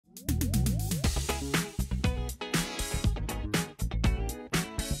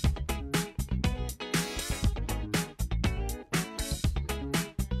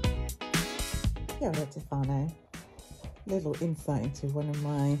Kia ora te whānau. Little insight into one of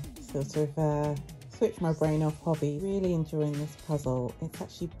my sort of switch my brain off hobby. Really enjoying this puzzle. It's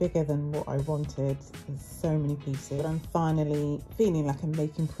actually bigger than what I wanted. There's so many pieces, but I'm finally feeling like I'm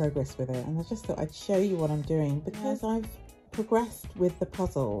making progress with it, and I just thought I'd show you what I'm doing because I've progressed with the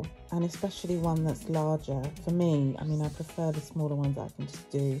puzzle, and especially one that's larger. For me, I mean, I prefer the smaller ones that I can just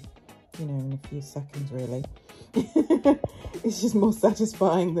do, you know, in a few seconds really. It's just more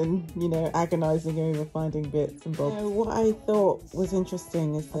satisfying than, you know, agonizing over finding bits and bobs. What I thought was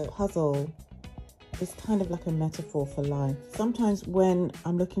interesting is that puzzle is kind of like a metaphor for life. Sometimes when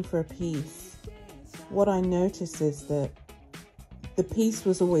I'm looking for a piece, what I notice is that the piece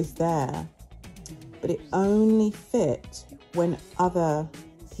was always there, but it only fit when other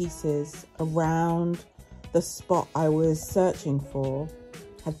pieces around the spot I was searching for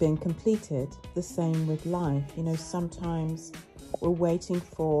had been completed. The same with life. You know, sometimes we're waiting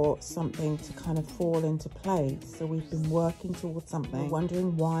for something to kind of fall into place. So we've been working towards something,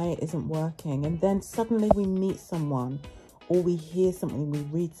 wondering why it isn't working. And then suddenly we meet someone, or we hear something, we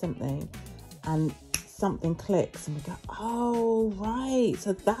read something, and something clicks and we go, oh, right.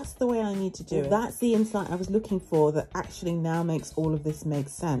 So that's the way I need to do it. That's the insight I was looking for that actually now makes all of this make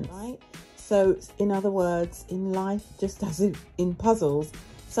sense, right? So in other words, in life, just as in puzzles,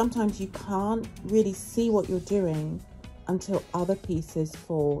 sometimes you can't really see what you're doing until other pieces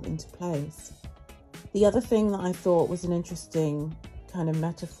fall into place. The other thing that I thought was an interesting kind of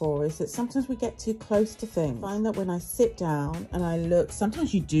metaphor is that sometimes we get too close to things. I find that when I sit down and I look,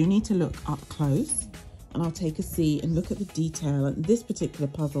 sometimes you do need to look up close, and I'll take a seat and look at the detail. And this particular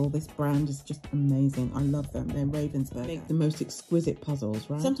puzzle, this brand is just amazing. I love them. They're Ravensburger. They make the most exquisite puzzles,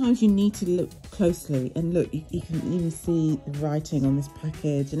 right? Sometimes you need to look closely, and look, you can even see the writing on this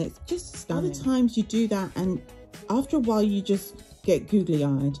package, and it's just stunning. Other times you do that, and after a while you just get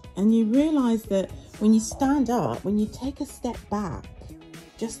googly-eyed, and you realize that when you stand up, when you take a step back,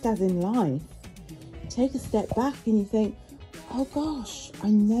 just as in life, you take a step back and you think, oh gosh, I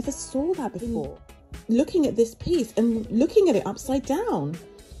never saw that before. Looking at this piece and looking at it upside down,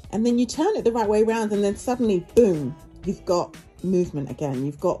 and then you turn it the right way around, and then suddenly, boom, you've got movement again,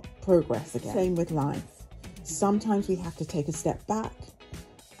 you've got progress again. Same with life. Sometimes we have to take a step back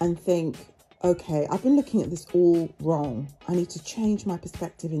and think, okay, I've been looking at this all wrong. I need to change my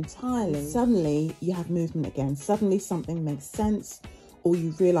perspective entirely. Suddenly you have movement again. Suddenly something makes sense, or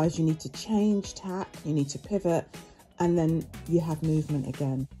you realize you need to change tack, you need to pivot, and then you have movement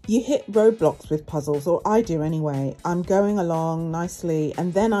again. You hit roadblocks with puzzles, or I do anyway. I'm going along nicely,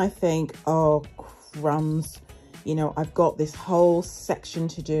 and then I think, oh, crumbs. You know, I've got this whole section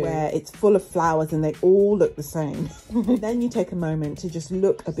to do where it's full of flowers and they all look the same. Then you take a moment to just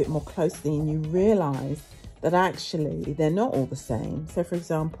look a bit more closely, and you realize that actually they're not all the same. So for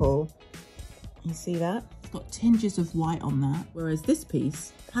example, you see that? It's got tinges of white on that, whereas this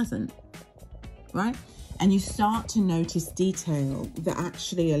piece hasn't, right? And you start to notice detail that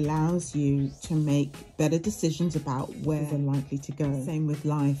actually allows you to make better decisions about where they're likely to go. Same with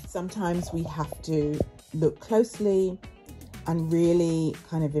life. Sometimes we have to look closely and really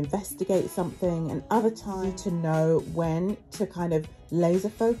kind of investigate something, and other times to know when to kind of laser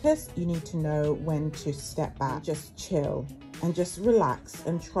focus. You need to know when to step back, just chill and just relax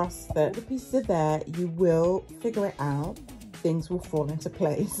and trust that the pieces are there. You will figure it out. Things will fall into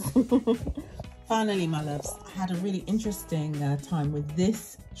place. Finally, my loves, I had a really interesting time with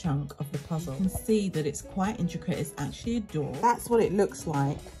this chunk of the puzzle. You can see that it's quite intricate. It's actually a door. That's what it looks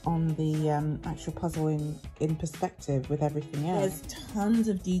like on the actual puzzle in perspective with everything else. There's tons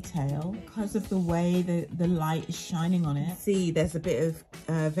of detail because of the way the light is shining on it. See, there's a bit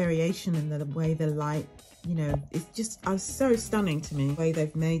of variation in the way the light, you know, it's just so stunning to me the way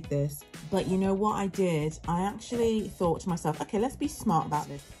they've made this. But you know what I did? I actually thought to myself, okay, let's be smart about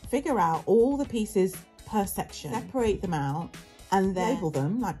this. Figure out all the pieces per section, separate them out, and then label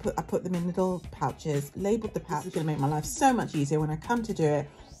them. I put them in little pouches, labeled the pouches. This is going to make my life so much easier when I come to do it.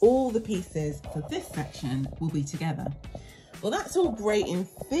 All the pieces for this section will be together. Well, that's all great in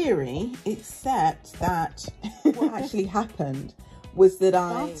theory, except that what actually happened was that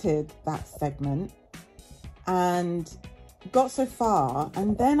I started that segment and got so far,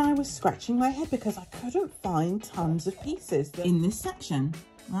 and then I was scratching my head because I couldn't find tons of pieces in this section,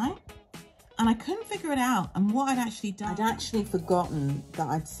 right? And I couldn't figure it out. And what I'd actually done, I'd actually forgotten that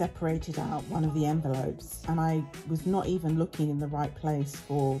I'd separated out one of the envelopes, and I was not even looking in the right place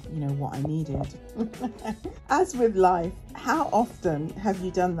for, you know, what I needed. As with life, how often have you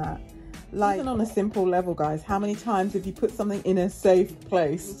done that? Like, even on a simple level, guys, how many times have you put something in a safe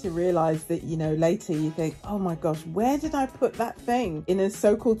place to realize that, you know, later you think, oh my gosh, where did I put that thing in a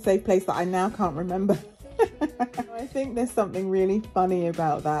so-called safe place that I now can't remember? I think there's something really funny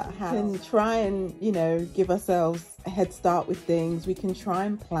about that. How we can try and, you know, give ourselves a head start with things. We can try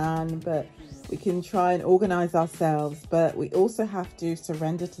and plan, but we can try and organize ourselves, but we also have to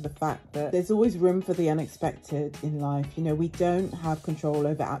surrender to the fact that there's always room for the unexpected in life. You know, we don't have control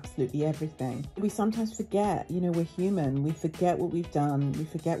over absolutely everything. We sometimes forget, you know, we're human. We forget what we've done. We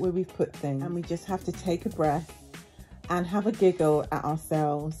forget where we've put things, and we just have to take a breath and have a giggle at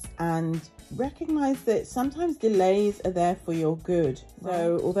ourselves and recognize that sometimes delays are there for your good.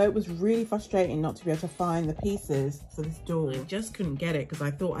 So although it was really frustrating not to be able to find the pieces for this door, I just couldn't get it because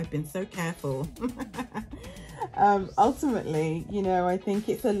I thought I'd been so careful. Ultimately, you know, I think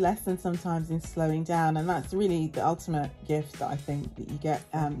it's a lesson sometimes in slowing down, and that's really the ultimate gift that I think that you get,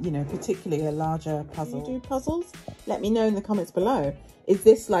 you know, particularly a larger puzzle. Do you do puzzles? Let me know in the comments below. Is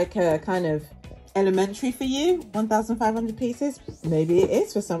this like a kind of elementary for you? 1,500 pieces? Maybe it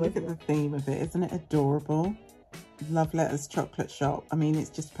is for some. Look at the theme of it. Isn't it adorable? Love letters, chocolate shop. I mean, it's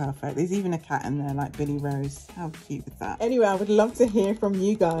just perfect. There's even a cat in there like Billy Rose. How cute is that? Anyway, I would love to hear from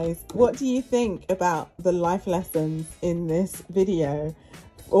you guys. What do you think about the life lessons in this video?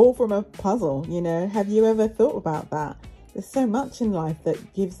 All from a puzzle, you know? Have you ever thought about that? There's so much in life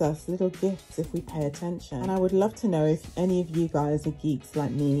that gives us little gifts if we pay attention. And I would love to know if any of you guys are geeks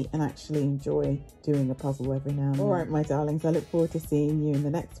like me and actually enjoy doing a puzzle every now and then. All right, my darlings, I look forward to seeing you in the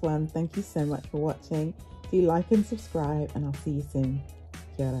next one. Thank you so much for watching. Do like and subscribe, and I'll see you soon.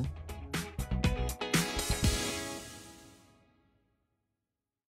 Kia ora.